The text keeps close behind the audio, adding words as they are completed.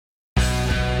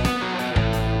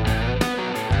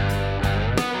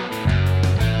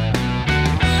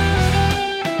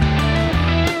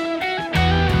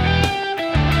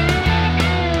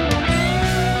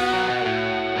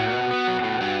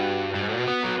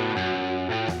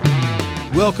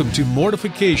Welcome to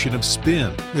Mortification of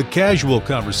Spin, a casual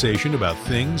conversation about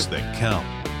things that count,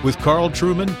 with Carl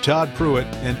Truman, Todd Pruitt,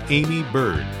 and Amy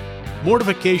Bird.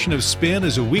 Mortification of Spin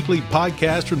is a weekly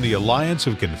podcast from the Alliance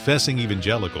of Confessing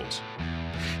Evangelicals.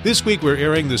 This week we're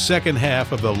airing the second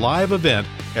half of the live event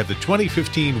at the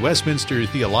 2015 Westminster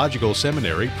Theological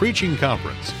Seminary Preaching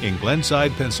Conference in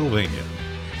Glenside, Pennsylvania.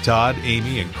 Todd,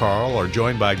 Amy, and Carl are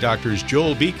joined by Drs.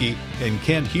 Joel Beakey and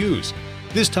Kent Hughes,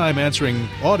 this time answering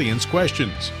audience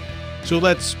questions. So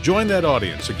let's join that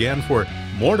audience again for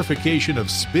Mortification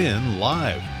of Spin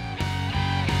Live.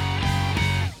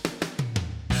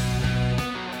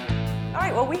 All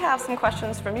right, well, we have some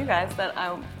questions from you guys that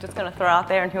I'm just going to throw out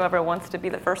there, and whoever wants to be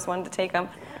the first one to take them.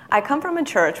 I come from a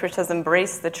church which has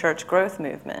embraced the church growth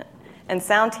movement, and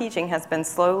sound teaching has been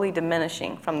slowly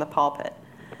diminishing from the pulpit.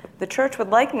 The church would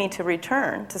like me to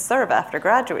return to serve after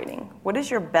graduating. What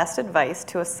is your best advice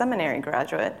to a seminary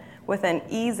graduate with an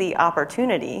easy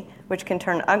opportunity which can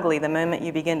turn ugly the moment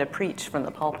you begin to preach from the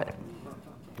pulpit?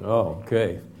 Oh,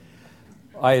 okay.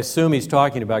 I assume he's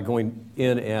talking about going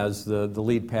in as the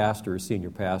lead pastor or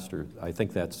senior pastor. I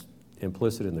think that's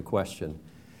implicit in the question.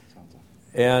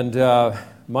 And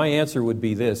my answer would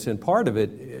be this, and part of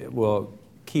it will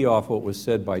key off what was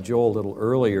said by Joel a little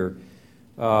earlier.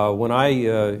 When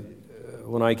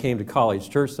I came to College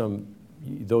Church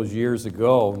those years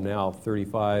ago, now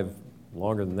 35,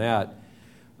 longer than that,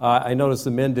 I noticed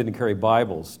the men didn't carry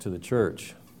Bibles to the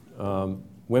church.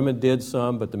 Women did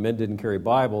some, but the men didn't carry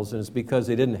Bibles, and it's because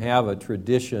they didn't have a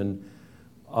tradition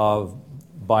of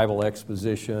Bible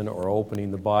exposition or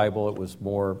opening the Bible. It was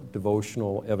more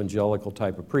devotional, evangelical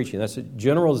type of preaching. That's a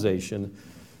generalization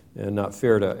and not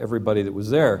fair to everybody that was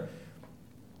there.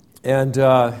 And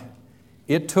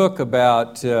it took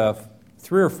about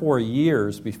 3 or 4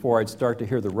 years before I'd start to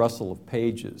hear the rustle of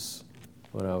pages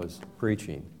when I was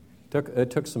preaching. It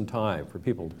took some time for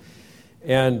people.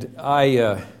 And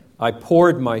I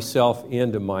poured myself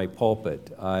into my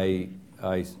pulpit. I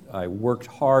worked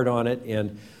hard on it,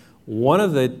 and one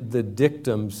of the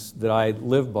dictums that I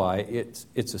live by, it's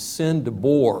a sin to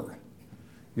bore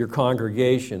your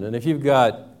congregation. And if you've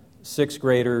got 6th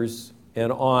graders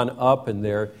and on up in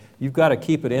there, you've got to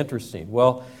keep it interesting.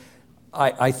 Well,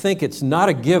 I think it's not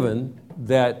a given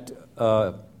that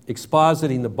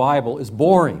expositing the Bible is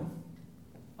boring.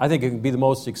 I think it can be the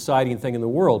most exciting thing in the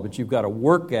world, but you've got to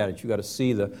work at it. You've got to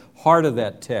see the heart of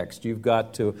that text. You've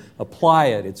got to apply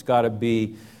it. It's got to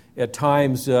be, at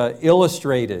times,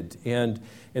 illustrated and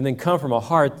then come from a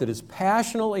heart that is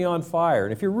passionately on fire.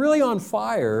 And if you're really on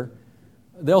fire,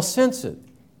 they'll sense it.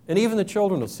 And even the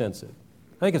children will sense it.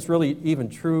 I think it's really even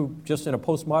true just in a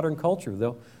postmodern culture.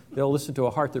 They'll listen to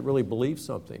a heart that really believes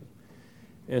something.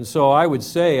 And so I would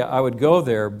say I would go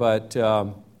there, but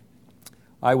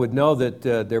I would know that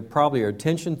their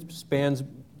attention span's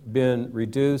been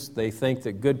reduced. They think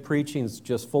that good preaching is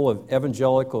just full of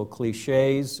evangelical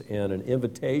cliches and an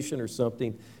invitation or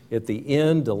something at the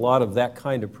end, a lot of that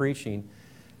kind of preaching.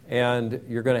 And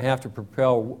you're going to have to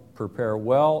prepare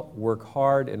well, work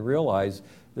hard, and realize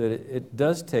that it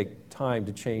does take time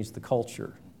to change the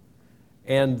culture.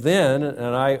 And then,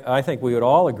 and I think we would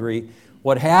all agree,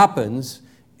 what happens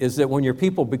is that when your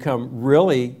people become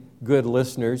really good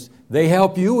listeners, they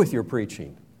help you with your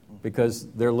preaching because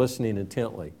they're listening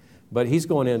intently. But he's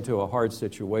going into a hard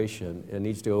situation and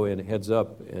needs to go in heads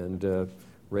up and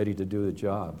ready to do the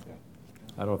job.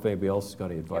 I don't know if anybody else has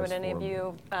got any advice Would any for of him.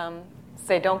 you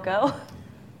say don't go?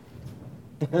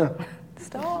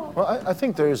 Stop. Well, I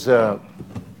think there's,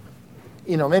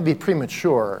 maybe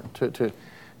premature to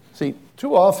see.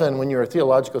 Too often when you're a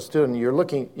theological student, you're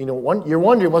looking, you're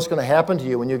wondering what's going to happen to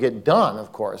you when you get done,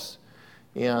 of course.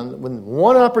 And when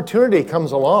one opportunity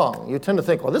comes along, you tend to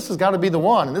think, well, this has got to be the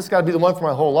one, and this has got to be the one for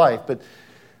my whole life. But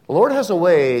the Lord has a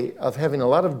way of having a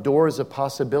lot of doors of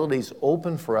possibilities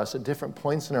open for us at different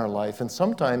points in our life. And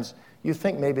sometimes you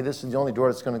think maybe this is the only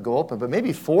door that's going to go open, but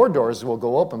maybe 4 doors will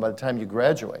go open by the time you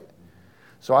graduate.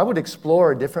 So I would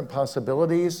explore different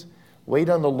possibilities, wait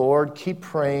on the Lord, keep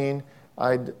praying.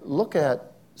 I'd look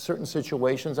at certain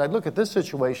situations. I'd look at this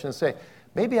situation and say,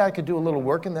 maybe I could do a little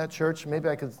work in that church. Maybe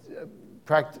I could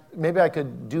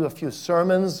do a few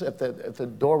sermons if the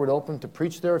door would open to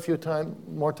preach there a few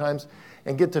more times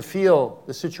and get to feel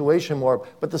the situation more.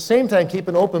 But at the same time, keep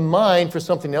an open mind for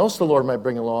something else the Lord might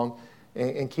bring along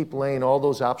and keep laying all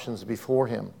those options before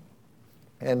Him.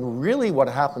 And really what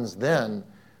happens then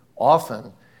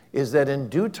often is that in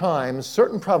due time,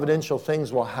 certain providential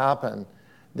things will happen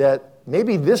that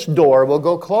maybe this door will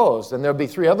go closed and there'll be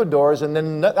 3 other doors and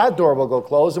then that door will go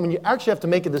closed. And when you actually have to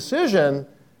make a decision,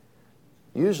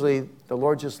 usually the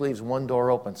Lord just leaves one door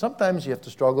open. Sometimes you have to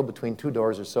struggle between 2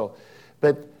 doors or so.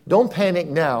 But don't panic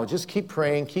now. Just keep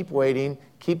praying, keep waiting,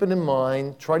 keep it in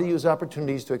mind. Try to use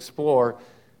opportunities to explore,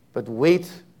 but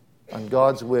wait on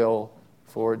God's will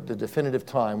for the definitive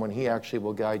time when He actually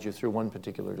will guide you through one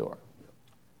particular door.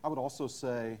 I would also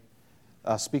say,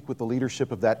 speak with the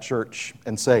leadership of that church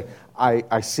and say,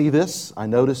 I see this, I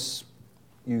notice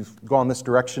you've gone this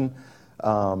direction.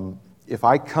 If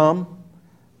I come,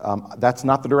 that's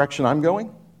not the direction I'm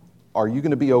going. Are you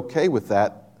going to be okay with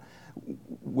that?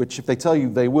 Which if they tell you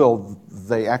they will,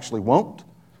 they actually won't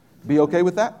be okay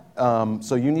with that.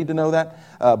 So you need to know that.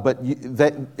 But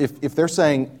if they're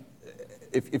saying,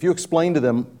 if you explain to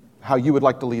them how you would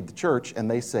like to lead the church and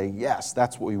they say, yes,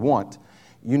 that's what we want,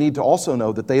 you need to also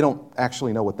know that they don't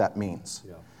actually know what that means.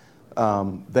 Yeah.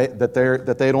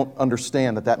 That they don't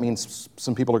understand that means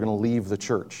some people are going to leave the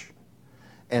church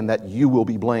and that you will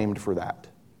be blamed for that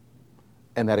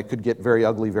and that it could get very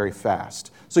ugly very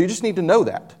fast. So you just need to know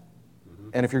that.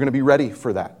 And if you're going to be ready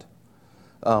for that.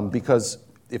 Because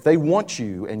if they want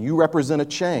you and you represent a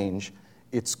change,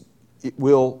 it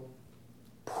will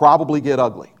probably get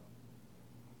ugly.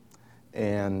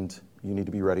 And you need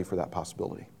to be ready for that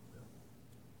possibility.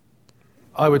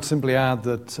 I would simply add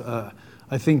that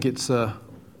I think it's a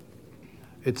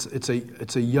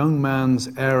young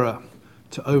man's error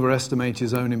to overestimate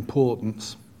his own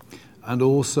importance and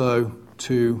also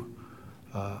to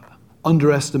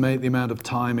underestimate the amount of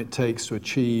time it takes to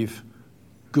achieve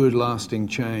good, lasting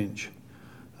change.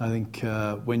 I think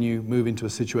when you move into a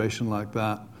situation like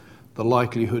that, the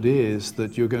likelihood is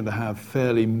that you're going to have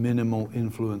fairly minimal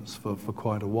influence for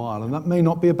quite a while. And that may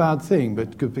not be a bad thing,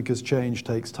 but because change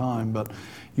takes time. But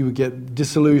you would get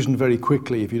disillusioned very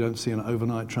quickly if you don't see an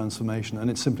overnight transformation, and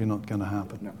it's simply not going to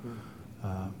happen.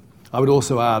 No. I would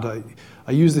also add,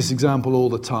 I use this example all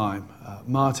the time.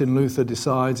 Martin Luther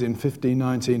decides in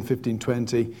 1519,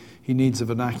 1520, he needs a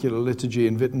vernacular liturgy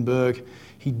in Wittenberg.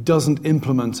 He doesn't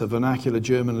implement a vernacular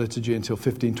German liturgy until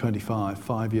 1525,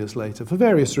 5 years later, for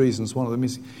various reasons. One of them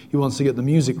is he wants to get the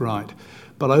music right.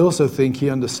 But I also think he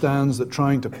understands that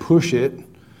trying to push it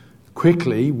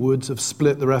quickly would have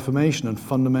split the Reformation and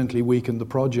fundamentally weakened the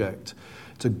project.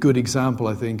 It's a good example,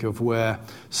 I think, of where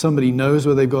somebody knows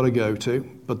where they've got to go to,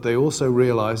 but they also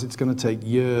realize it's going to take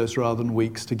years rather than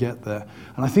weeks to get there.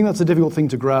 And I think that's a difficult thing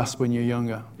to grasp when you're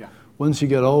younger. Yeah. Once you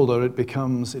get older, it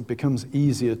becomes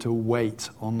easier to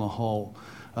wait on the whole.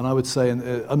 And I would say,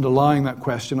 underlying that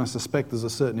question, I suspect there's a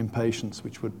certain impatience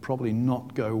which would probably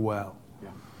not go well. Yeah.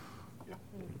 Yeah.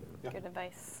 Yeah. Good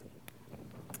advice.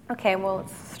 Okay, well,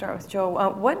 let's start with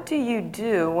Joel. What do you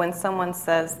do when someone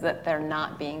says that they're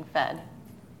not being fed?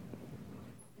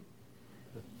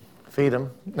 Feed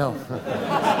them? No.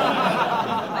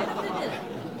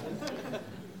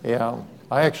 Yeah,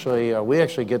 we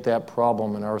actually get that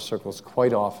problem in our circles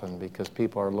quite often because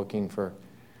people are looking for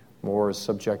more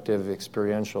subjective,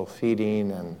 experiential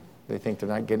feeding, and they think they're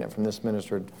not getting it from this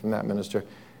minister, from that minister.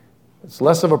 It's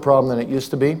less of a problem than it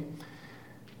used to be.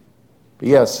 But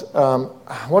yes,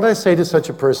 what I say to such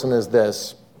a person is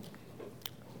this: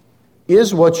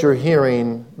 is what you're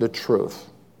hearing the truth?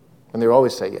 And they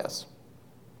always say yes.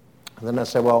 And then I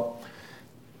say, well,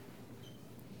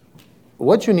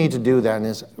 what you need to do then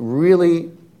is really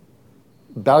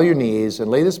bow your knees and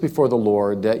lay this before the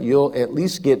Lord that you'll at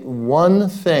least get one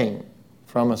thing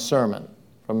from a sermon,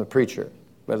 from the preacher,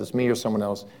 whether it's me or someone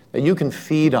else, that you can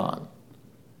feed on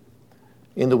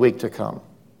in the week to come.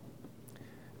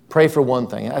 Pray for one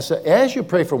thing. As you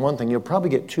pray for one thing, you'll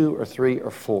probably get 2 or 3 or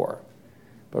 4.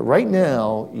 But right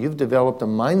now, you've developed a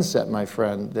mindset, my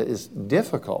friend, that is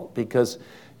difficult because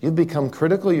you've become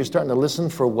critical. You're starting to listen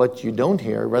for what you don't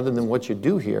hear rather than what you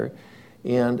do hear.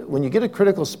 And when you get a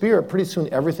critical spirit, pretty soon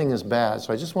everything is bad.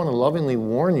 So I just want to lovingly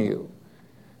warn you,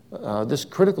 this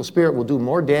critical spirit will do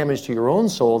more damage to your own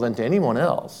soul than to anyone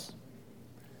else.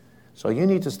 So you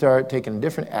need to start taking a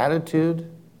different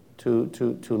attitude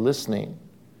to listening.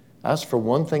 Ask for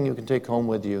one thing you can take home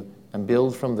with you and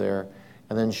build from there.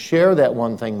 And then share that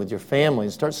one thing with your family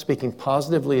and start speaking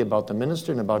positively about the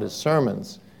minister and about his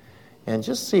sermons. And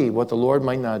just see what the Lord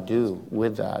might not do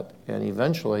with that. And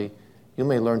eventually, you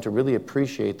may learn to really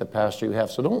appreciate the pastor you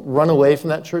have. So don't run away from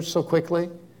that church so quickly.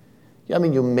 Yeah, I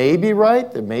mean, you may be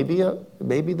right. There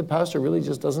maybe the pastor really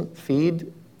just doesn't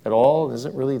feed at all,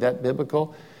 isn't really that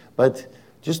biblical. But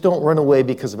just don't run away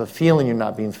because of a feeling you're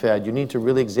not being fed. You need to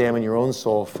really examine your own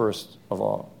soul first of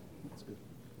all.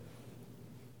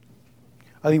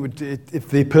 I think if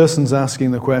the person's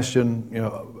asking the question,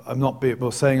 I'm not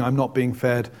being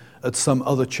fed at some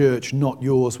other church, not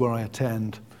yours, where I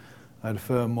attend, I'd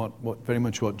affirm very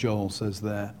much what Joel says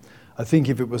there. I think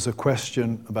if it was a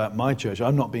question about my church,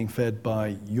 I'm not being fed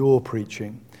by your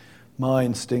preaching, my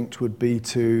instinct would be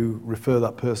to refer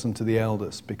that person to the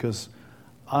elders, because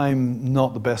I'm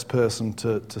not the best person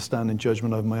to stand in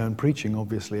judgment over my own preaching.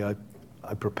 Obviously, I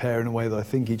prepare in a way that I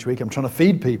think each week I'm trying to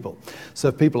feed people. So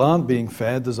if people aren't being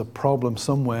fed, there's a problem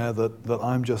somewhere that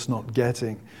I'm just not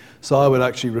getting. So I would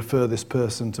actually refer this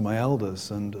person to my elders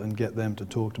and get them to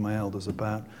talk to my elders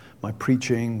about my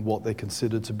preaching, what they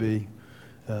consider to be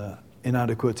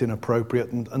inadequate,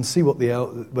 inappropriate, and see what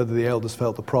whether the elders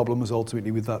felt the problem was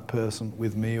ultimately with that person,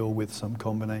 with me, or with some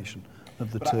combination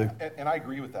of the two. And I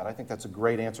agree with that. I think that's a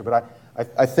great answer. But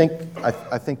I think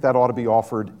that ought to be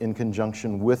offered in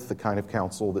conjunction with the kind of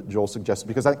counsel that Joel suggested,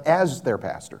 because as their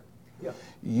pastor,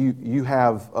 you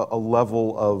have a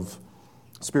level of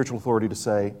spiritual authority to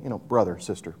say, brother,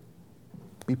 sister,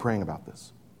 be praying about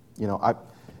this.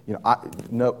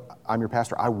 I'm your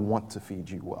pastor. I want to feed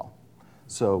you well.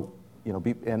 So,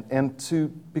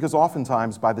 because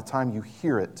oftentimes by the time you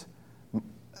hear it,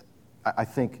 I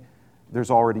think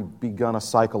there's already begun a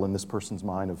cycle in this person's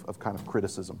mind of kind of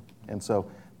criticism. And so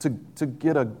to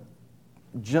get a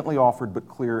gently offered but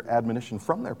clear admonition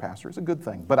from their pastor is a good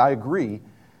thing. But I agree,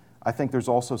 I think there's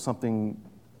also something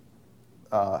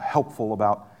helpful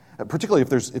about, particularly if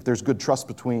there's good trust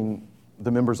between the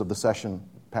members of the session,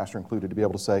 pastor included, to be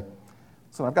able to say,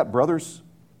 listen, I've got brothers,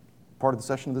 part of the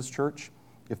session of this church.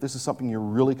 If this is something you're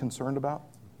really concerned about,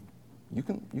 you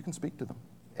can speak to them.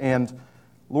 And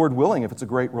Lord willing, if it's a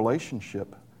great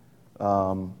relationship,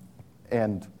 and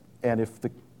if the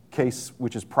case,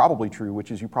 which is probably true,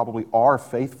 which is you probably are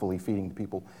faithfully feeding the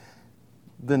people,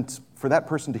 then for that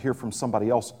person to hear from somebody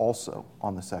else also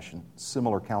on the session,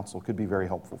 similar counsel could be very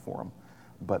helpful for them.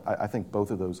 But I think both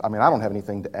of those, I don't have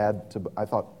anything to add to, I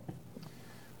thought,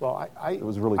 well, it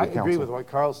was really good counsel. I agree with what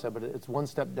Carl said, but it's one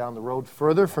step down the road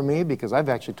further for me, because I've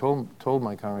actually told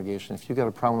my congregation, if you've got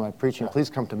a problem with my preaching, please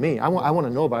come to me. I want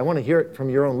to know about it. I want to hear it from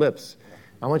your own lips.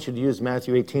 I want you to use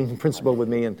Matthew 18 principle with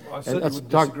me, and let's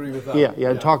disagree with that.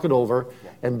 And talk it over.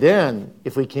 And then,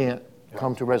 if we can't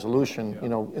come to resolution,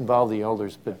 involve the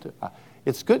elders. But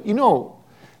it's good.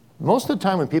 Most of the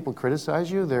time when people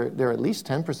criticize you, they're at least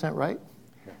 10% right.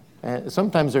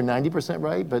 Sometimes they're 90%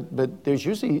 right, but there's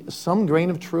usually some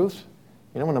grain of truth.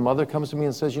 When a mother comes to me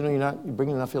and says, you're not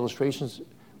bringing enough illustrations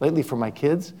lately for my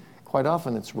kids, quite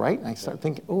often it's right, and I start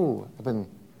thinking, I've been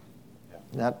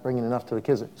not bringing enough to the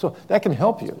kids. So that can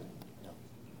help you.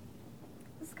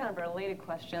 This is kind of a related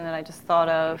question that I just thought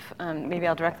of. Maybe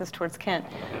I'll direct this towards Kent,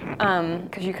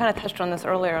 because you kind of touched on this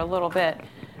earlier a little bit.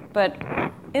 But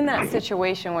in that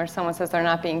situation where someone says they're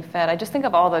not being fed, I just think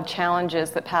of all the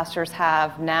challenges that pastors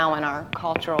have now in our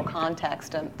cultural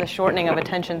context, and the shortening of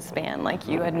attention span, like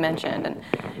you had mentioned, and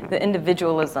the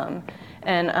individualism.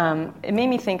 And it made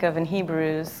me think of in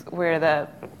Hebrews, where the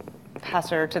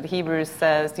pastor to the Hebrews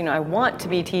says, I want to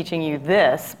be teaching you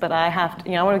this, but I have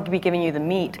to, I want to be giving you the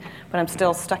meat, but I'm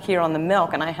still stuck here on the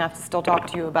milk, and I have to still talk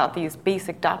to you about these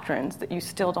basic doctrines that you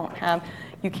still don't have.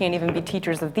 You can't even be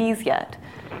teachers of these yet.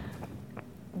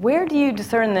 Where do you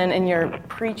discern then in your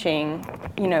preaching,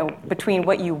 between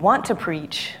what you want to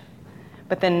preach,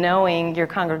 but then knowing your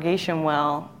congregation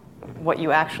well, what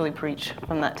you actually preach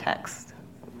from that text?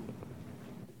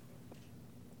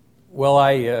 Well,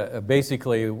 I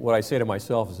basically, what I say to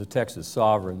myself is the text is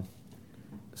sovereign.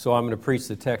 So I'm going to preach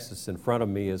the text that's in front of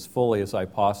me as fully as I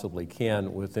possibly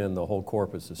can within the whole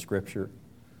corpus of Scripture,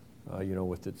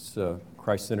 with its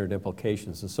Christ-centered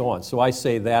implications and so on. So I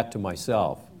say that to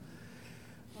myself.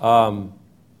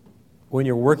 When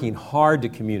you're working hard to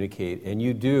communicate, and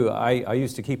you do, I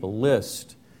used to keep a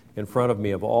list in front of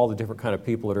me of all the different kind of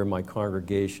people that are in my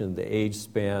congregation, the age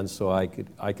span, so I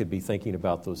could be thinking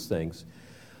about those things.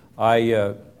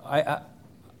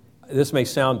 This may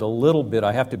sound a little bit,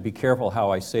 I have to be careful how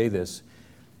I say this,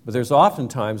 but there's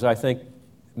oftentimes, I think,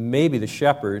 maybe the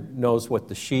shepherd knows what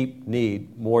the sheep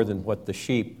need more than what the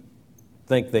sheep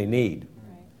think they need.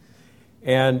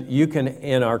 And you can,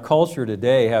 in our culture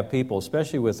today, have people,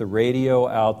 especially with the radio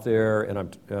out there,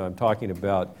 and I'm talking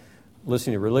about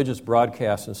listening to religious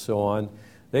broadcasts and so on,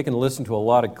 they can listen to a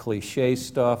lot of cliche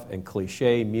stuff and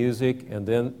cliche music, and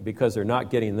then because they're not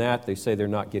getting that, they say they're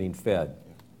not getting fed.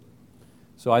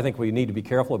 So I think we need to be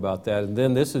careful about that. And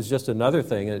then this is just another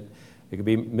thing. It could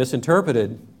be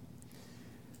misinterpreted,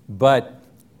 but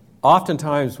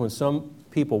oftentimes when some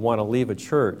people want to leave a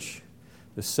church,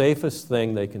 the safest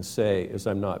thing they can say is,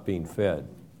 I'm not being fed.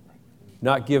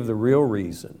 Not give the real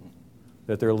reason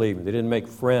that they're leaving. They didn't make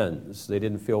friends. They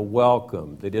didn't feel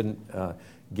welcome. They didn't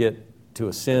get to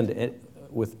ascend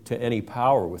to any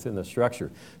power within the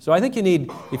structure. So I think you need,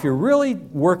 if you're really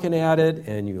working at it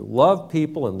and you love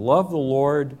people and love the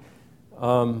Lord,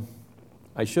 I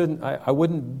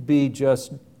wouldn't be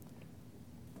just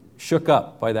shook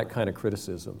up by that kind of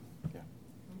criticism.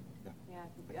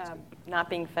 Yeah, not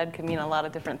being fed could mean a lot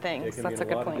of different things. It can That's mean a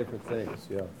good lot point. of different things,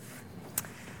 yeah.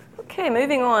 Okay,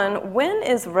 moving on. When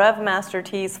is Rev Master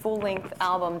T's full-length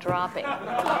album dropping? There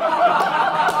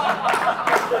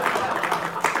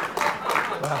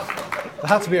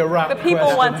had to be a rap The people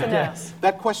question, want to I know. guess.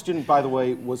 That question, by the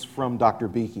way, was from Dr.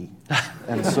 Beakey.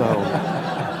 And so,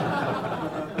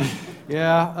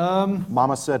 Yeah.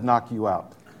 Mama said knock you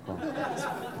out.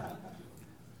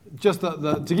 Just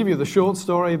to give you the short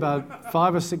story, about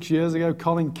 5 or 6 years ago,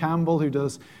 Colin Campbell, who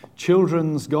does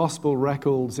children's gospel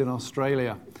records in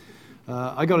Australia,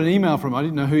 I got an email from him. I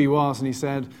didn't know who he was, and he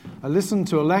said, I listened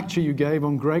to a lecture you gave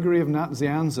on Gregory of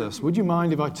Nazianzus. Would you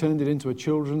mind if I turned it into a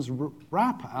children's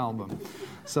rap album?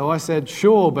 So I said,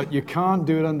 sure, but you can't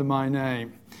do it under my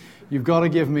name. You've got to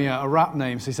give me a rap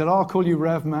name. So he said, I'll call you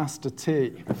Rev Master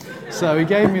T. So he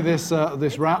gave me this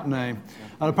rap name.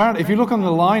 And apparently, if you look on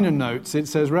the liner notes, it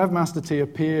says Rev Master T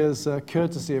appears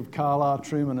courtesy of Carl R.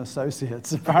 Truman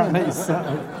Associates, apparently. So.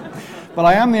 But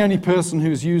I am the only person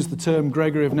who's used the term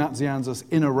Gregory of Nazianzus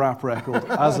in a rap record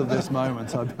as of this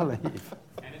moment, I believe.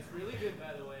 And it's really good,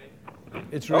 by the way.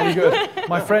 It's really good.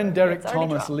 My friend Derek It's already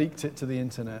Thomas dropped. leaked it to the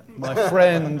internet. My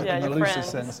friend, Yeah, in the your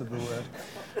loosest friend. sense of the word.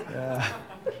 Yeah.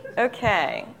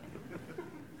 Okay,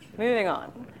 moving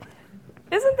on.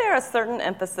 Isn't there a certain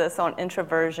emphasis on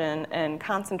introversion and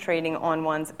concentrating on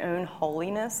one's own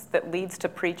holiness that leads to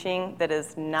preaching that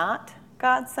is not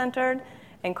God-centered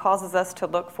and causes us to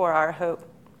look for our hope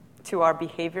to our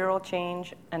behavioral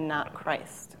change and not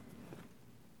Christ?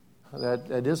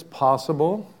 That is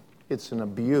possible. It's an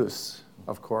abuse,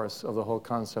 of course, of the whole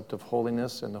concept of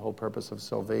holiness and the whole purpose of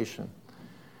salvation.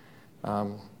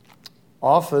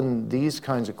 Often these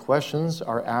kinds of questions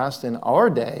are asked in our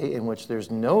day, in which there's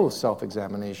no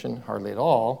self-examination, hardly at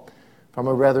all, from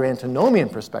a rather antinomian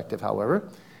perspective, however,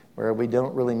 where we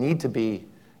don't really need to be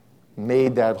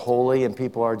made that holy, and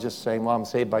people are just saying, well, I'm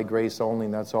saved by grace only,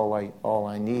 and that's all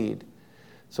I need.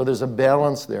 So there's a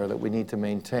balance there that we need to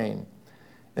maintain.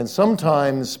 And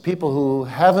sometimes people who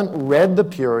haven't read the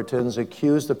Puritans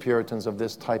accuse the Puritans of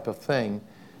this type of thing.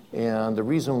 And the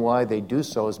reason why they do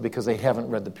so is because they haven't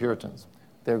read the Puritans.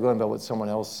 They're going by what someone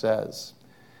else says.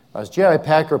 As J.I.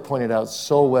 Packer pointed out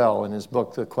so well in his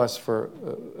book, The Quest for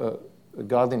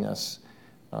Godliness,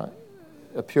 A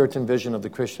Puritan Vision of the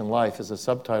Christian Life is a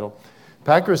subtitle.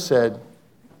 Packer said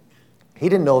he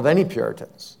didn't know of any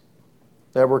Puritans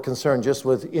that were concerned just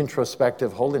with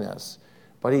introspective holiness.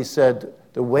 But he said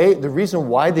the reason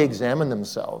why they examined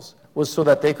themselves was so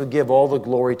that they could give all the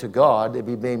glory to God, they'd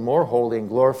be made more holy and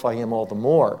glorify Him all the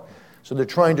more. So they're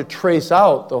trying to trace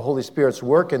out the Holy Spirit's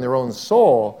work in their own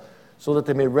soul so that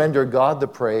they may render God the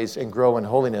praise and grow in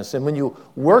holiness. And when you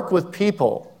work with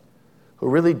people who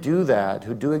really do that,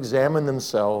 who do examine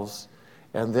themselves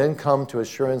and then come to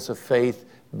assurance of faith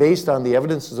based on the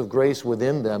evidences of grace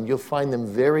within them, you'll find them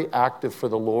very active for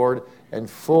the Lord and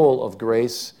full of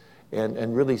grace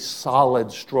and really solid,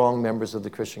 strong members of the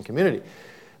Christian community.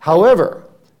 However,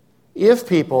 if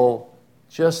people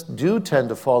just do tend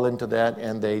to fall into that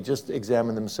and they just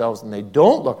examine themselves and they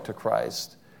don't look to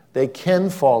Christ, they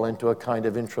can fall into a kind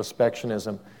of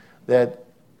introspectionism that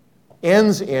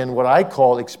ends in what I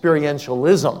call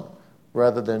experientialism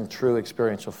rather than true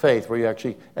experiential faith, where you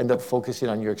actually end up focusing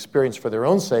on your experience for their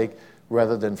own sake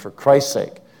rather than for Christ's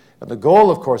sake. And the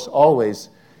goal, of course, always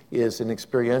is in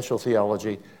experiential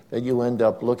theology that you end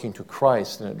up looking to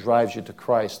Christ and it drives you to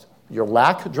Christ. Your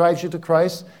lack drives you to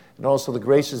Christ, and also the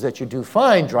graces that you do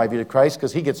find drive you to Christ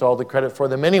because He gets all the credit for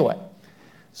them anyway.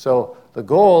 So the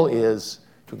goal is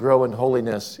to grow in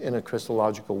holiness in a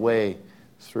Christological way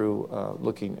through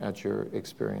looking at your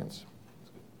experience.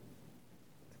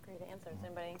 Great answers.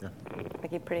 Anybody? I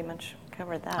think he pretty much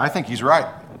covered that. I think he's right.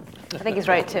 I think he's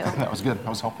right, too. That was good. That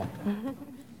was helpful.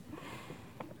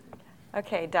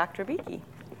 Okay, Dr. Beakey.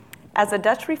 As a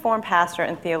Dutch Reformed pastor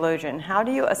and theologian, how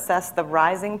do you assess the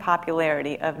rising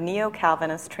popularity of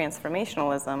neo-Calvinist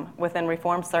transformationalism within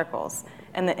Reformed circles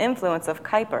and the influence of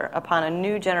Kuyper upon a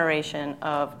new generation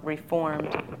of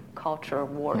Reformed culture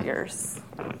warriors?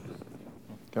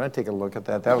 Can I take a look at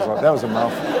that? That was a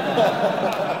mouthful.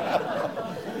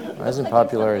 Rising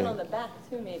popularity. On the back,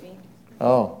 too, maybe.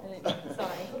 Oh. Sorry.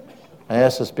 I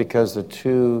ask this because the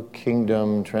two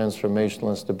kingdom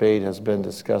transformationalist debate has been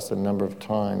discussed a number of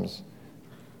times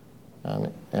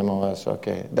on MOS.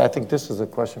 Okay. I think this is a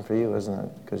question for you, isn't it?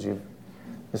 Because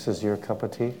this is your cup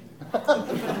of tea.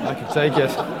 I can take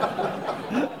it.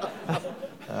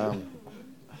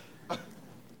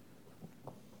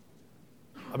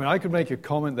 I mean, I could make a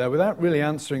comment there without really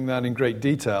answering that in great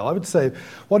detail. I would say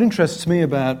what interests me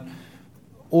about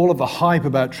all of the hype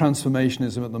about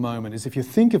transformationism at the moment is if you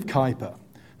think of Kuyper,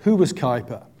 who was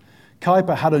Kuyper?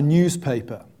 Kuyper had a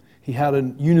newspaper, he had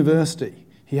a university,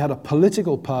 he had a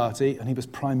political party, and he was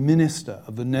Prime Minister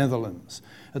of the Netherlands.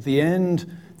 At the end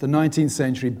of the 19th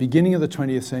century, beginning of the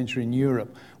 20th century in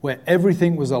Europe, where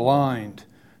everything was aligned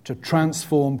to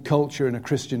transform culture in a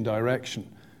Christian direction.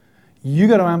 You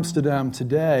go to Amsterdam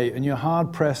today, and you're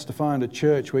hard-pressed to find a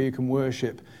church where you can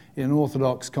worship in an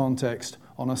Orthodox context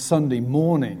on a Sunday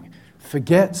morning.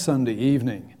 Forget Sunday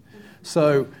evening.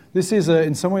 So this is,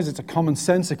 in some ways, it's a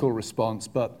commonsensical response,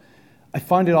 but I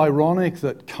find it ironic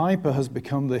that Kuyper has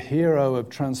become the hero of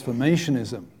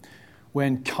transformationism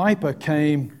when Kuyper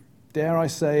came, dare I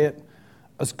say it,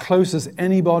 as close as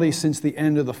anybody since the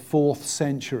end of the 4th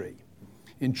century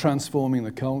in transforming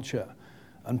the culture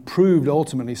and proved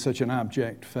ultimately such an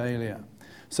abject failure.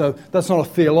 So that's not a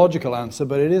theological answer,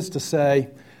 but it is to say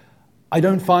I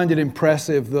don't find it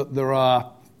impressive that there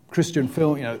are Christian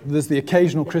film, there's the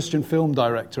occasional Christian film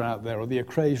director out there or the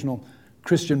occasional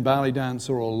Christian ballet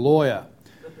dancer or lawyer.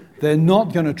 They're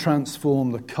not going to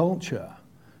transform the culture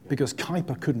because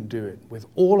Kuyper couldn't do it. With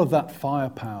all of that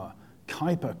firepower,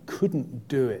 Kuyper couldn't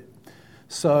do it.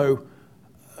 So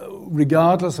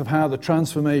regardless of how the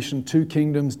transformation two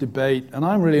kingdoms debate, and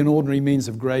I'm really an ordinary means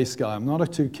of grace guy, I'm not a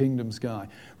two kingdoms guy,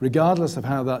 regardless of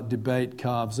how that debate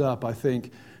carves up, I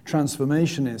think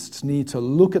transformationists need to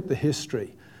look at the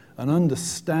history and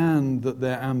understand that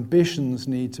their ambitions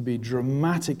need to be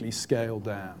dramatically scaled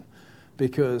down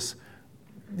because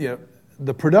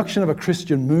the production of a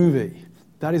Christian movie,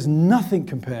 that is nothing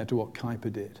compared to what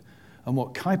Kuyper did. And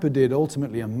what Kuyper did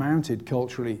ultimately amounted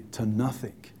culturally to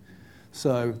nothing.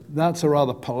 So that's a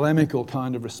rather polemical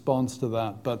kind of response to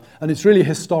that. And it's really a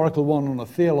historical one and a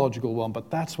theological one, but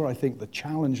that's where I think the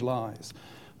challenge lies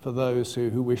for those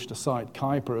who wish to cite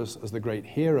Kuyper as the great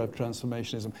hero of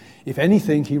transformationism. If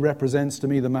anything, he represents to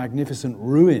me the magnificent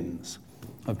ruins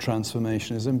of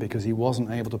transformationism because he wasn't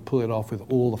able to pull it off with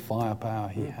all the firepower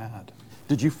he had.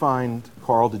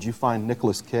 Carl, did you find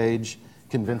Nicolas Cage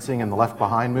convincing in the Left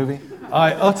Behind movie?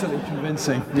 Utterly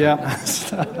convincing, yeah.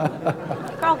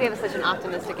 Carl gave us such an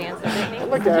optimistic answer, didn't he? I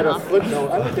looked at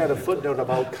a footnote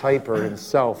about Kuyper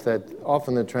himself that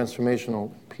often the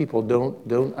transformational people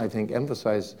don't I think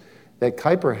emphasize that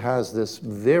Kuyper has this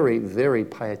very, very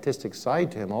pietistic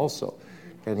side to him also.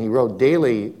 And he wrote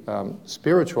daily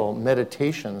spiritual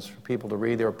meditations for people to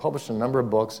read. They were published in a number of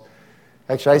books.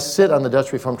 Actually, I sit on the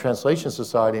Dutch Reformed Translation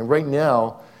Society, and right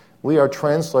now we are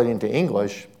translating to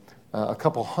English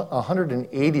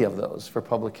 180 of those for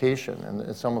publication, and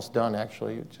it's almost done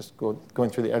actually, just going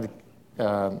through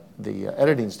the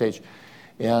editing stage.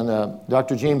 And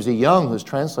Dr. James E. Young, who's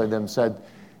translated them, said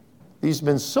he's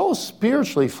been so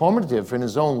spiritually formative in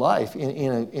his own life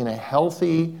in a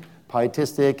healthy,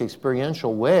 pietistic,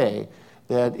 experiential way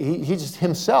that he just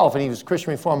himself, and he was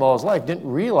Christian Reformed all his life, didn't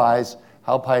realize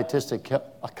how pietistic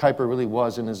Kuyper really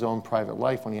was in his own private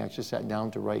life when he actually sat down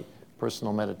to write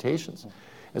personal meditations.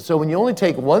 And so when you only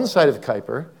take one side of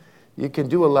Kuyper, you can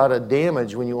do a lot of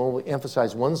damage when you only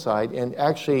emphasize one side, and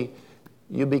actually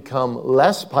you become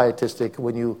less pietistic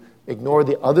when you ignore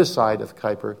the other side of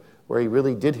Kuyper, where he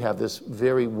really did have this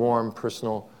very warm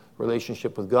personal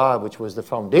relationship with God, which was the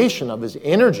foundation of his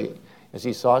energy as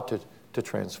he sought to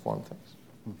transform things.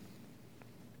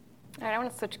 All right, I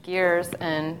want to switch gears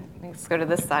and let's go to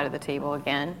this side of the table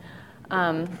again.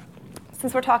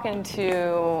 Since we're talking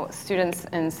to students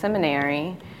in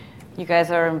seminary, you guys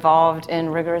are involved in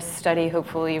rigorous study,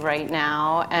 hopefully right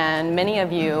now, and many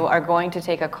of you are going to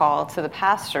take a call to the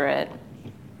pastorate.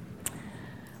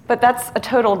 But that's a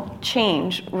total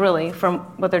change, really, from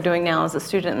what they're doing now as a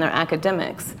student in their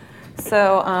academics.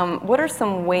 So what are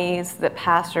some ways that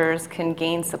pastors can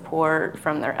gain support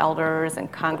from their elders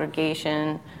and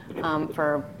congregation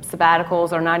for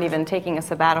sabbaticals, or not even taking a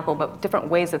sabbatical, but different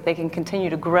ways that they can continue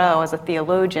to grow as a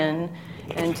theologian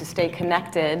and to stay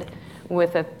connected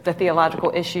with the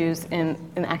theological issues in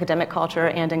academic culture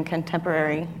and in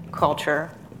contemporary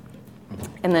culture,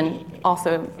 and then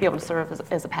also be able to serve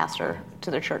as a pastor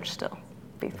to their church still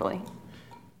faithfully?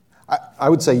 I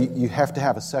would say you have to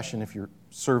have a session if you're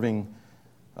serving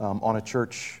on a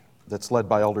church that's led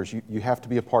by elders. You have to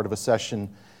be a part of a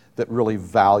session that really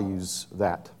values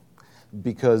that,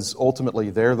 because ultimately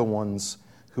they're the ones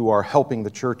who are helping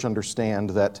the church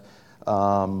understand that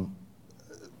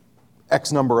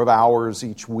X number of hours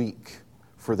each week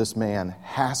for this man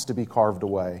has to be carved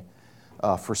away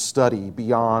for study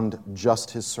beyond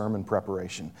just his sermon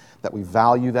preparation, that we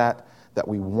value that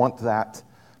we want that.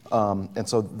 And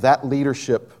so that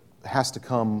leadership has to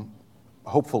come,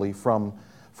 hopefully, from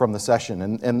the session.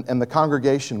 And the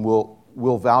congregation will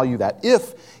will value that.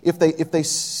 If they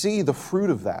see the fruit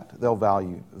of that, they'll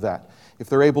value that. If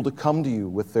they're able to come to you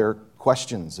with their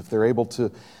questions, if they're able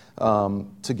to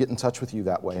get in touch with you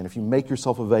that way, and if you make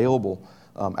yourself available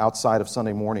outside of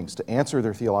Sunday mornings to answer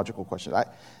their theological questions.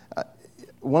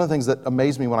 One of the things that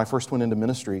amazed me when I first went into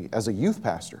ministry as a youth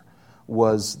pastor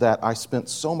was that I spent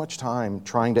so much time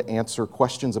trying to answer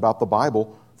questions about the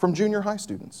Bible from junior high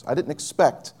students. I didn't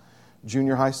expect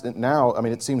junior high students. Now, I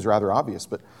mean, it seems rather obvious,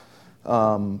 but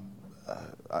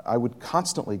I would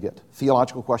constantly get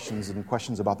theological questions and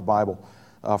questions about the Bible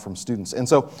from students. And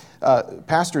so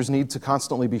pastors need to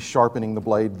constantly be sharpening the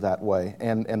blade that way,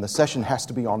 and the session has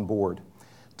to be on board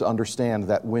to understand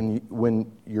that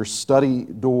when your study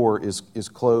door is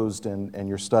closed and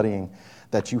you're studying,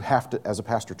 that you have to, as a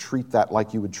pastor, treat that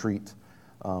like you would treat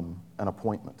an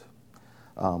appointment.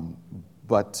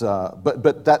 But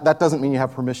that doesn't mean you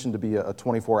have permission to be a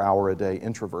 24-hour-a-day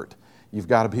introvert. You've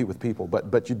got to be with people,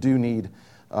 but you do need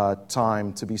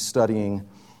time to be studying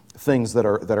things that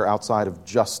are outside of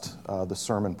just the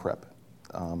sermon prep.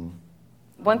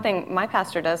 One thing my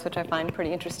pastor does, which I find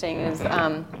pretty interesting, is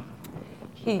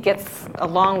he gets a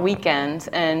long weekend,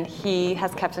 and he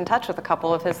has kept in touch with a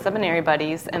couple of his seminary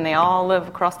buddies, and they all live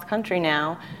across the country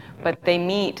now, but they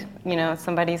meet,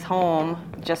 somebody's home,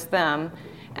 just them,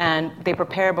 and they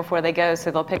prepare before they go, so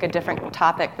they'll pick a different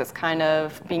topic that's kind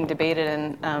of being debated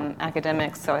in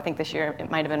academics. So I think this year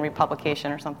it might have been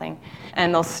Republication or something.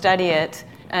 And they'll study it,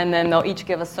 and then they'll each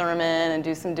give a sermon and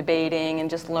do some debating and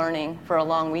just learning for a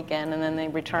long weekend, and then they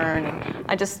return. And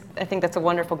I think that's a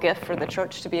wonderful gift for the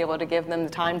church to be able to give them the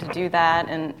time to do that,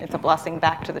 and it's a blessing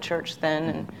back to the church then,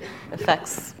 and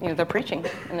affects their preaching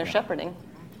and their shepherding.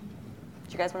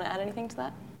 Do you guys want to add anything to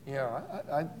that? Yeah,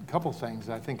 a couple things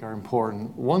I think are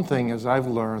important. One thing is I've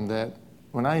learned that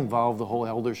when I involve the whole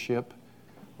eldership,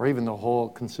 or even the whole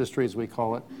consistory, as we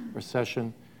call it, or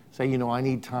session, say, I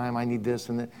need time, I need this,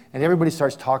 and everybody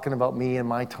starts talking about me and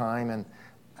my time, and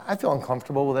I feel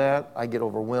uncomfortable with that. I get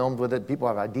overwhelmed with it. People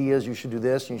have ideas, you should do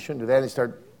this, and you shouldn't do that,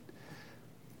 and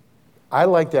I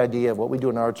like the idea of what we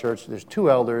do in our church. There's 2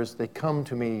 elders. They come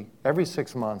to me every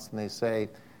 6 months, and they say,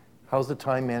 how's the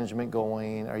time management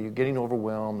going? Are you getting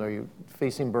overwhelmed? Are you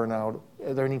facing burnout?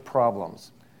 Are there any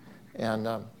problems? And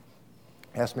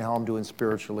ask me how I'm doing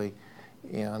spiritually.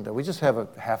 And we just have a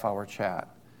half-hour chat.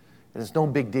 And it's no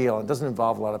big deal. It doesn't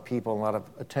involve a lot of people and a lot of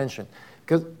attention.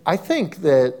 Because I think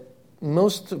that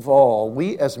most of all,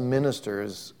 we as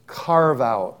ministers carve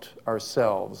out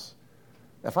ourselves.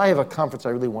 If I have a conference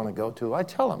I really want to go to, I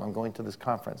tell them I'm going to this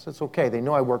conference. It's okay. They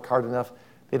know I work hard enough.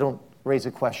 They don't raise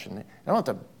a question. I don't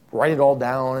have to write it all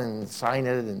down and sign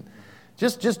it, and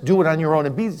just do it on your own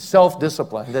and be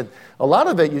self-disciplined. And a lot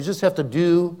of it you just have to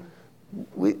do.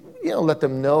 Let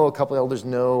them know, a couple elders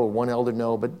know, or one elder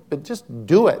know, but just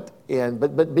do it.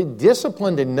 But be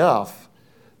disciplined enough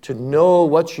to know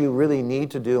what you really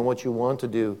need to do and what you want to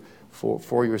do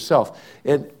for yourself.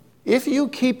 And if you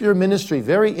keep your ministry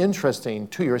very interesting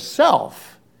to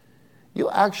yourself, you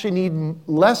actually need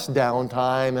less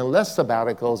downtime and less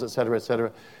sabbaticals, et cetera, et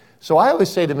cetera. So I always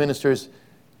say to ministers,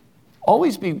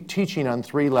 always be teaching on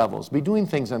 3 levels. Be doing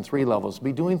things on 3 levels.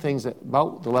 Be doing things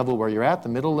about the level where you're at, the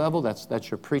middle level. That's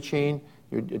your preaching,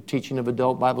 your teaching of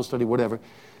adult Bible study, whatever.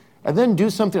 And then do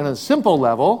something on a simple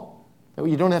level.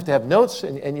 You don't have to have notes,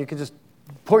 and you can just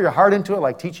pour your heart into it,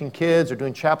 like teaching kids or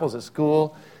doing chapels at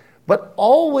school. But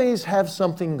always have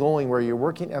something going where you're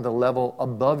working at a level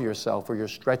above yourself, where you're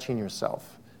stretching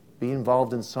yourself. Be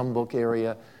involved in some book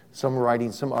area, some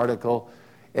writing, some article.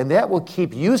 And that will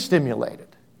keep you stimulated.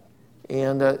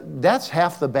 And that's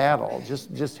half the battle,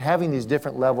 just having these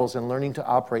different levels and learning to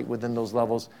operate within those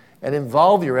levels and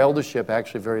involve your eldership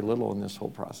actually very little in this whole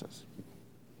process.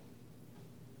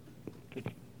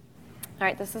 All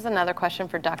right, this is another question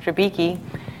for Dr. Beakey.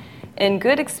 In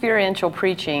good experiential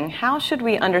preaching, how should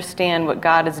we understand what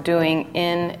God is doing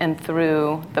in and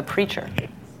through the preacher?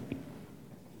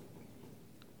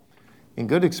 In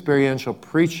good experiential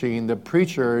preaching, the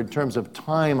preacher, in terms of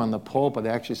time on the pulpit,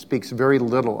 actually speaks very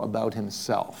little about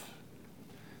himself.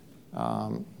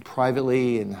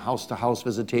 Privately, in house-to-house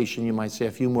visitation, you might say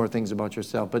a few more things about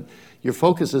yourself, but your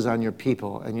focus is on your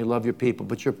people, and you love your people.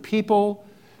 But your people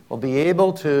will be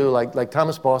able to, like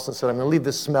Thomas Boston said, I'm going to leave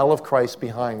the smell of Christ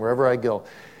behind wherever I go.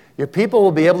 Your people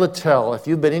will be able to tell if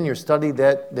you've been in your study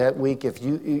that week,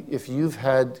 if you've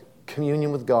had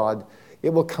communion with God.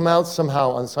 It will come out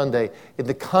somehow on Sunday in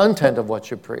the content of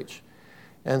what you preach.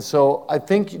 And so I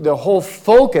think the whole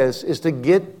focus is to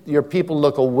get your people to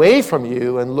look away from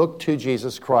you and look to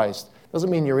Jesus Christ.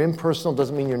 Doesn't mean you're impersonal,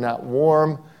 doesn't mean you're not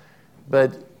warm,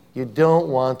 but you don't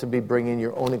want to be bringing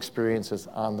your own experiences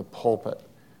on the pulpit.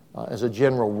 as a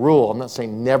general rule. I'm not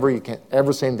saying never, you can't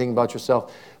ever say anything about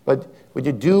yourself, but when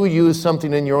you do use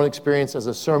something in your own experience as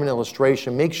a sermon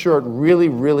illustration, make sure it really,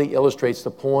 really illustrates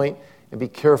the point, and be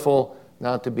careful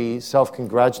not to be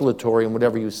self-congratulatory in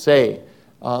whatever you say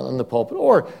in the pulpit,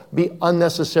 or be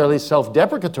unnecessarily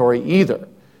self-deprecatory either.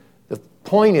 The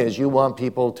point is you want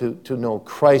people to know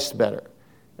Christ better,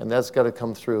 and that's got to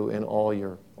come through in all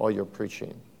your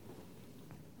preaching.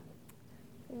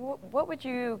 What would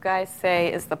you guys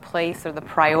say is the place or the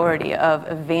priority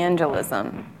of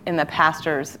evangelism in the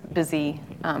pastor's busy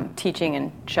teaching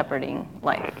and shepherding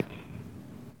life?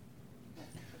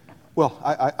 Well,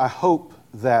 I hope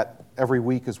that every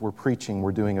week as we're preaching,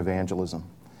 we're doing evangelism.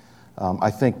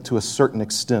 I think to a certain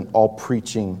extent, all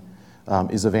preaching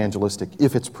is evangelistic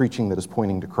if it's preaching that is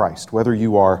pointing to Christ. Whether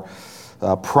you are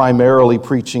primarily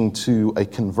preaching to a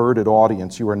converted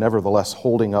audience, you are nevertheless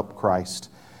holding up Christ.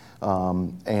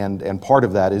 And part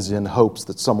of that is in hopes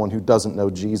that someone who doesn't know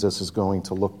Jesus is going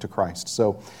to look to Christ.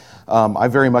 So I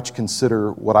very much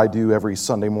consider what I do every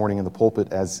Sunday morning in the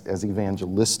pulpit as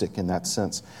evangelistic in that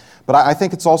sense. But I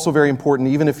think it's also very important,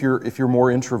 even if you're more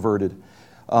introverted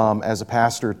as a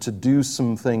pastor, to do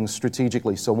some things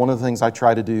strategically. So one of the things I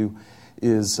try to do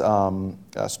is some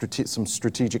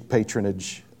strategic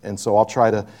patronage. And so I'll try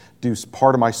to do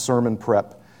part of my sermon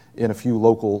prep in a few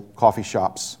local coffee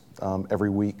shops every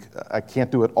week. I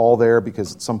can't do it all there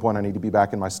because at some point I need to be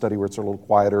back in my study where it's a little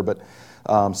quieter, but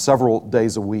several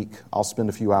days a week I'll spend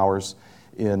a few hours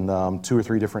in 2 or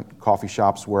 3 different coffee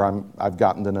shops where I've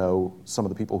gotten to know some of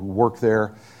the people who work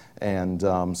there and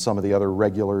some of the other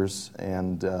regulars,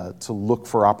 and to look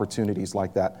for opportunities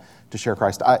like that to share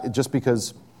Christ. Just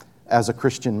because as a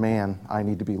Christian man I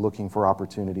need to be looking for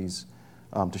opportunities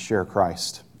to share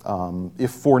Christ, if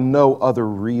for no other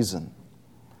reason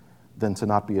than to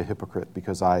not be a hypocrite,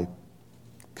 because I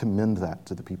commend that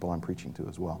to the people I'm preaching to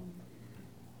as well.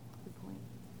 Good point.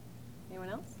 Anyone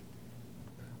else?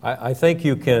 I think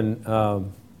you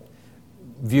can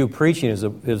view preaching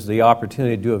as the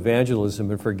opportunity to do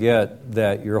evangelism and forget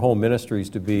that your whole ministry is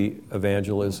to be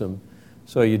evangelism.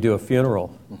 So you do a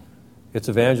funeral. It's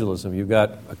evangelism. You've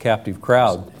got a captive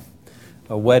crowd.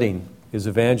 A wedding is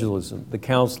evangelism. The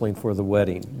counseling for the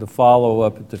wedding. The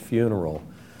follow-up at the funeral.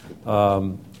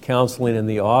 Counseling in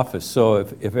the office. So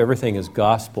if everything is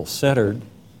gospel-centered,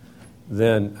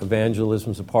 then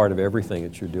evangelism is a part of everything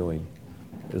that you're doing,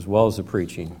 as well as the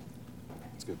preaching.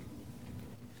 That's good.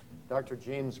 Dr.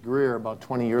 James Greer, about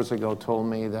 20 years ago, told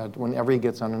me that whenever he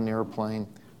gets on an airplane,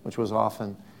 which was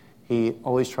often, he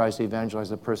always tries to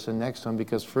evangelize the person next to him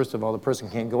because, first of all, the person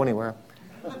can't go anywhere.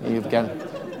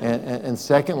 And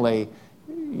secondly,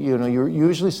 you're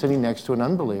usually sitting next to an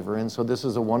unbeliever, and so this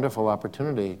is a wonderful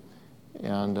opportunity.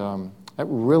 And it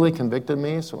really convicted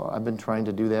me, so I've been trying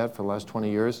to do that for the last 20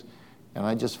 years. And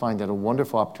I just find that a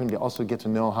wonderful opportunity to also get to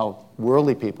know how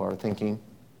worldly people are thinking,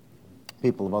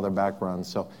 people of other backgrounds.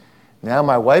 So now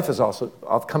my wife is also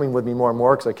coming with me more and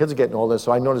more because our kids are getting older,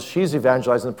 so I notice she's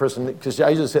evangelizing the person, because I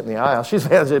usually sit in the aisle, she's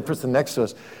evangelizing the person next to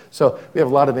us. So we have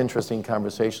a lot of interesting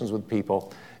conversations with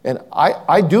people. And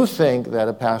I do think that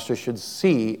a pastor should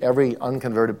see every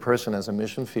unconverted person as a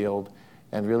mission field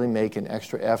and really make an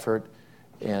extra effort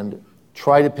and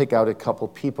try to pick out a couple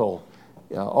people,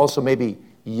 also maybe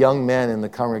young men in the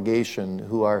congregation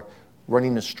who are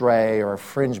running astray or a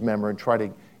fringe member, and try to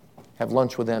have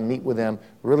lunch with them, meet with them,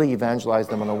 really evangelize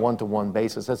them on a one-to-one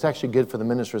basis. That's actually good for the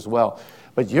minister as well.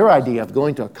 But your idea of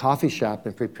going to a coffee shop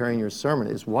and preparing your sermon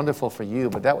is wonderful for you,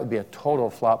 but that would be a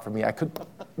total flop for me. I could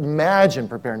imagine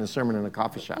preparing a sermon in a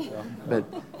coffee shop. But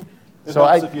it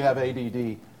helps if you have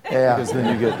ADD. Yeah. Because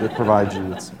then it provides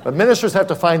you. But ministers have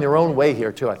to find their own way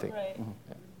here too, I think. Right. Mm-hmm.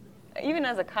 Even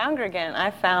as a congregant,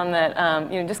 I found that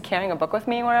just carrying a book with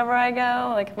me wherever I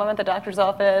go, like if I'm at the doctor's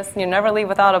office, you never leave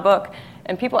without a book,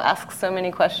 and people ask so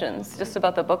many questions just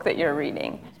about the book that you're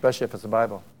reading. Especially if it's the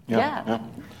Bible. Yeah.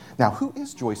 Now, who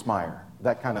is Joyce Meyer?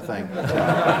 That kind of thing.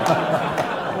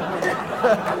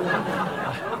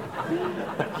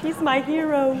 She's my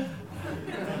hero.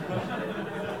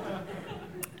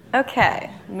 Okay,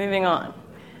 moving on.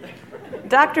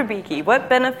 Dr. Beakey, what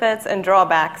benefits and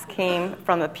drawbacks came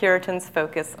from the Puritans'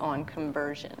 focus on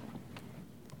conversion?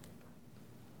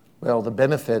 Well, the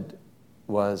benefit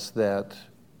was that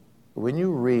when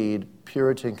you read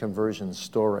Puritan conversion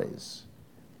stories,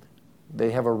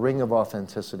 they have a ring of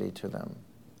authenticity to them,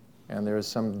 and there is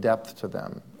some depth to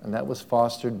them. And that was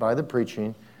fostered by the preaching.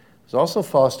 It was also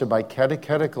fostered by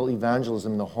catechetical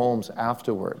evangelism in the homes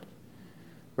afterward.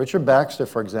 Richard Baxter,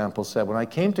 for example, said, when I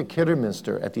came to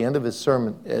Kidderminster at the end of his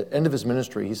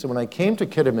ministry, he said, when I came to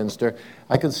Kidderminster,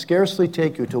 I could scarcely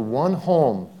take you to one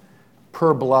home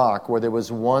per block where there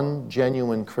was one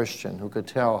genuine Christian who could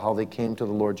tell how they came to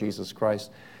the Lord Jesus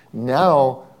Christ.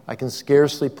 Now, I can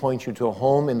scarcely point you to a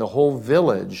home in the whole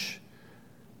village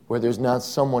where there's not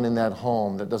someone in that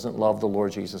home that doesn't love the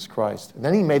Lord Jesus Christ. And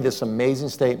then he made this amazing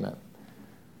statement.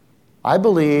 I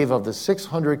believe of the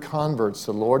 600 converts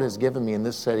the Lord has given me in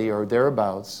this city or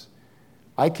thereabouts,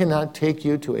 I cannot take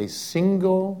you to a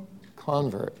single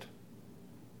convert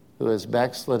who has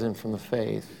backslidden from the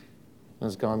faith and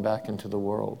has gone back into the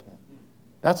world.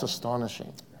 That's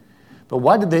astonishing. But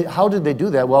how did they do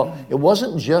that? Well, it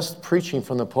wasn't just preaching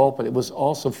from the pulpit. It was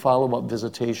also follow-up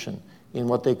visitation in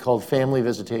what they called family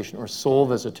visitation or soul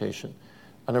visitation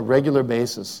on a regular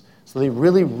basis. So they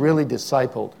really, really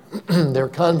discipled their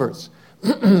converts.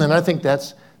 And I think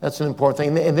that's an important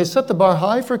thing. And they set the bar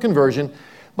high for conversion,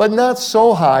 but not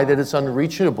so high that it's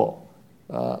unreachable.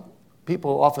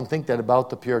 People often think that about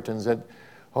the Puritans, that,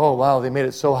 oh, wow, they made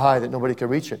it so high that nobody could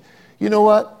reach it. You know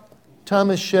what?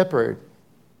 Thomas Shepard,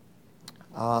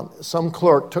 some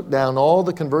clerk, took down all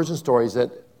the conversion stories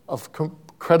of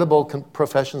credible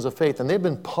professions of faith, and they've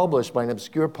been published by an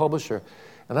obscure publisher.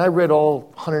 And I read all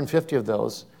 150 of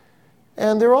those,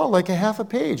 and they're all like a half a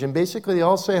page. And basically, they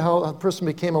all say how a person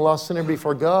became a lost sinner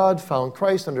before God, found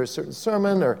Christ under a certain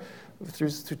sermon, or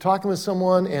through talking with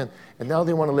someone, and now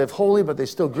they want to live holy, but they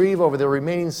still grieve over their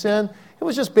remaining sin. It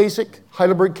was just basic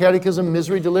Heidelberg Catechism,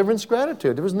 misery, deliverance,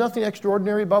 gratitude. There was nothing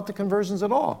extraordinary about the conversions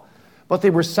at all. But they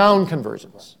were sound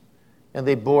conversions, and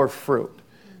they bore fruit.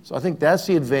 So I think that's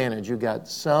the advantage. You got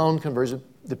sound conversion.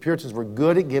 The Puritans were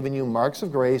good at giving you marks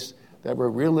of grace that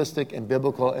were realistic and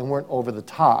biblical and weren't over the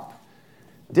top.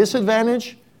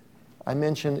 Disadvantage, I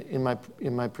mentioned in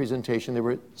my presentation, there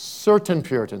were certain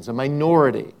Puritans, a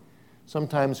minority,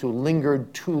 sometimes who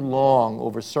lingered too long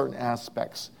over certain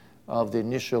aspects of the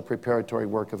initial preparatory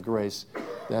work of grace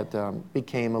that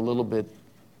became a little bit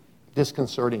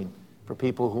disconcerting for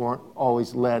people who aren't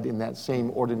always led in that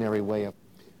same ordinary way.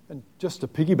 And just to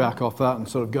piggyback off that and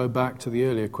sort of go back to the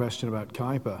earlier question about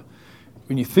Kuyper,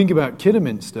 when you think about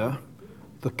Kidderminster,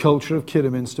 the culture of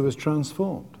Kidderminster was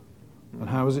transformed. And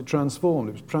how was it transformed?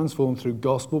 It was transformed through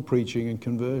gospel preaching and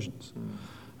conversions.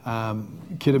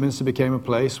 Kidderminster became a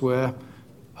place where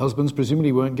husbands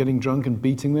presumably weren't getting drunk and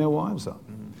beating their wives up.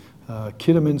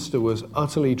 Kidderminster was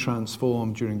utterly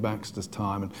transformed during Baxter's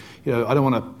time. And, I don't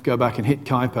want to go back and hit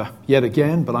Kuyper yet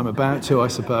again, but I'm about to, I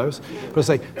suppose. But I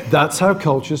say, that's how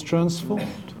culture's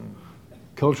transformed.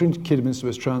 Culture in Kidderminster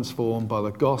was transformed by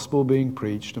the gospel being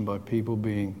preached and by people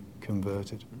being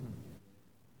converted.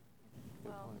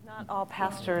 Well, not all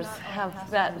pastors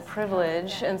have that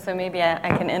privilege, and so maybe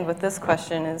I can end with this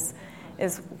question is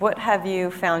what have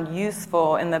you found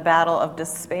useful in the battle of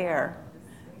despair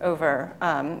over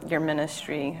your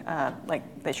ministry, like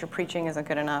that your preaching isn't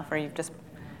good enough, or you've just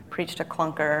preached a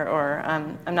clunker, or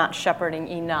I'm not shepherding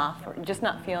enough, or just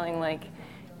not feeling like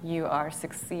you are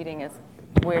succeeding as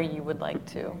where you would like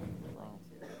to?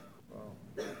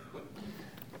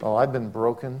 Well, I've been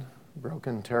broken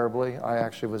terribly. I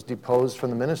actually was deposed from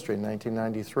the ministry in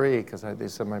 1993 because they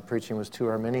said my preaching was too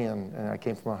Arminian, and I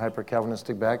came from a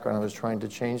hyper-Calvinistic background. I was trying to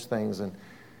change things, and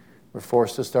we're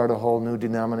forced to start a whole new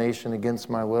denomination against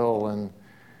my will. And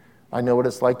I know what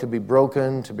it's like to be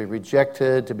broken, to be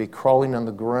rejected, to be crawling on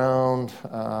the ground,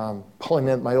 pulling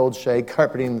at my old shag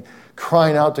carpeting,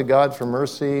 crying out to God for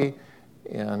mercy.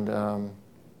 And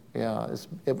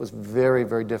it was very,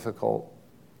 very difficult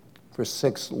for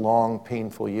 6 long,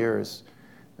 painful years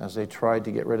as they tried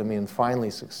to get rid of me and finally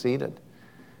succeeded.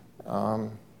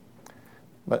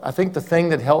 But I think the thing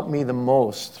that helped me the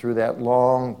most through that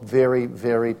long, very,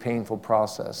 very painful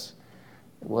process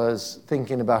was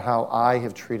thinking about how I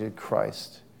have treated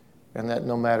Christ, and that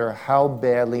no matter how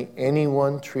badly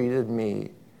anyone treated me,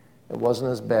 it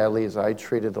wasn't as badly as I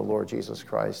treated the Lord Jesus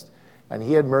Christ. And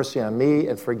He had mercy on me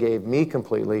and forgave me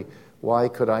completely. Why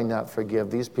could I not forgive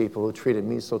these people who treated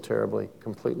me so terribly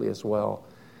completely as well?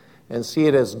 And see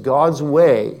it as God's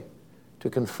way to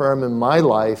confirm in my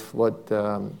life what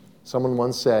someone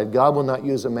once said, God will not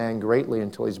use a man greatly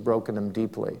until he's broken him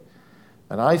deeply.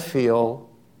 And I feel,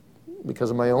 because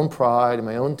of my own pride and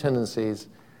my own tendencies,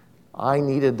 I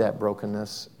needed that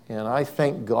brokenness, and I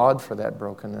thank God for that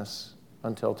brokenness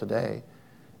until today.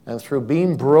 And through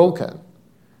being broken,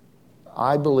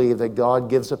 I believe that God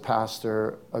gives a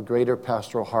pastor a greater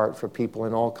pastoral heart for people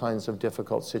in all kinds of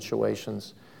difficult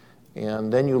situations.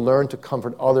 And then you learn to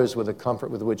comfort others with the comfort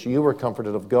with which you were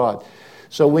comforted of God.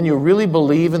 So when you really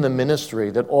believe in the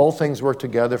ministry, that all things work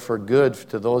together for good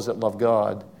to those that love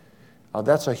God,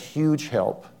 that's a huge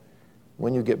help.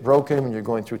 When you get broken, when you're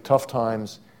going through tough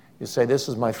times, You say, this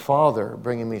is my Father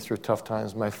bringing me through tough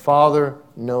times. My Father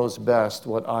knows best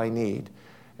what I need.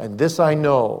 And this I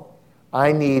know,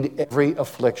 I need every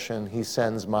affliction He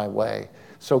sends my way.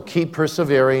 So keep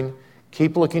persevering,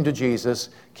 keep looking to Jesus,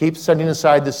 keep setting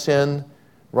aside the sin,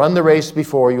 run the race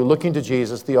before you, looking to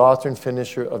Jesus, the author and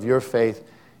finisher of your faith.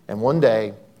 And one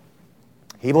day,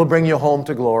 He will bring you home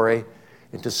to glory,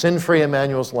 into sin-free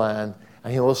Emmanuel's land,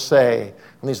 and He will say,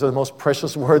 and these are the most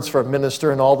precious words for a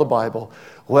minister in all the Bible,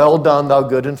 well done, thou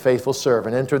good and faithful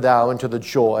servant, enter thou into the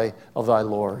joy of thy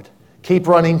Lord. Keep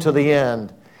running to the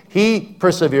end. He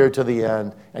persevered to the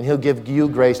end, and He'll give you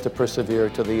grace to persevere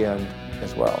to the end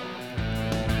as well.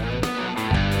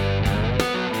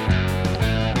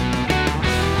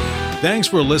 Thanks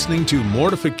for listening to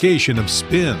Mortification of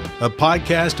Spin, a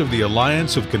podcast of the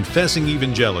Alliance of Confessing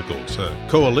Evangelicals, a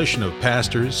coalition of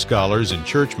pastors, scholars, and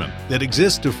churchmen that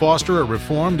exists to foster a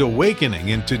reformed awakening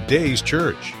in today's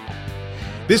church.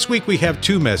 This week we have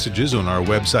 2 messages on our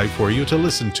website for you to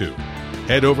listen to.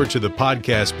 Head over to the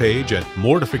podcast page at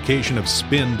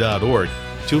mortificationofspin.org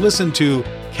to listen to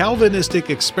Calvinistic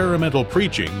Experimental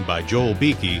Preaching by Joel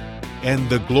Beakey and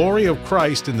The Glory of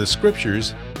Christ in the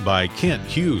Scriptures by Kent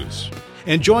Hughes.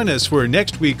 And join us for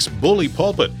next week's Bully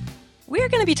Pulpit. We're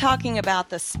going to be talking about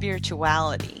the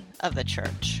spirituality of the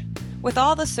church. With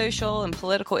all the social and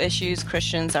political issues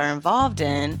Christians are involved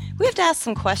in, we have to ask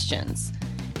some questions.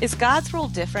 Is God's rule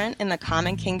different in the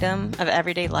common kingdom of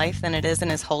everyday life than it is in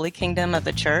His holy kingdom of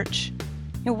the church?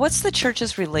 What's the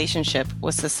church's relationship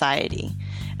with society?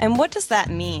 And what does that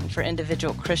mean for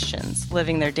individual Christians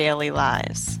living their daily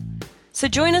lives? So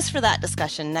join us for that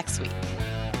discussion next week.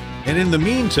 And in the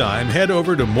meantime, head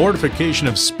over to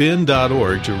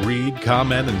mortificationofspin.org to read,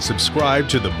 comment, and subscribe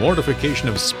to the Mortification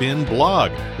of Spin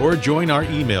blog or join our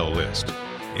email list.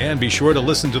 And be sure to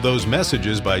listen to those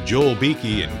messages by Joel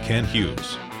Beakey and Kent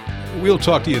Hughes. We'll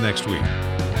talk to you next week.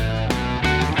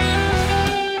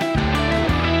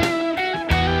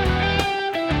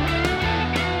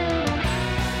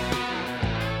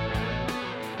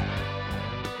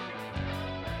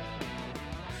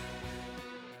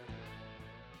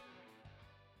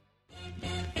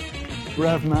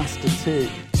 Rev Master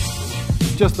T.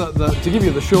 Just to give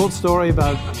you the short story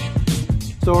about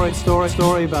 5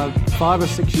 or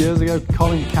 6 years ago,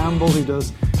 Colin Campbell, who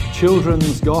does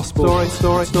children's gospel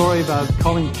story about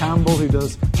Colin Campbell, who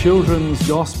does children's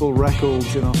gospel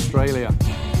records in Australia.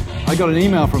 I got an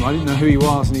email from him. I didn't know who he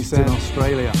was, and he said, in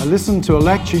Australia, I listened to a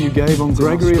lecture you gave on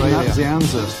Gregory of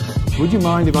Nazianzus. Would you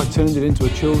mind if I turned it into a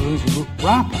children's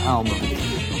rap album?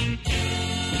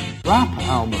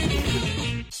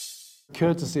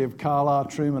 Courtesy of Carl R.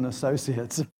 Truman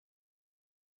Associates.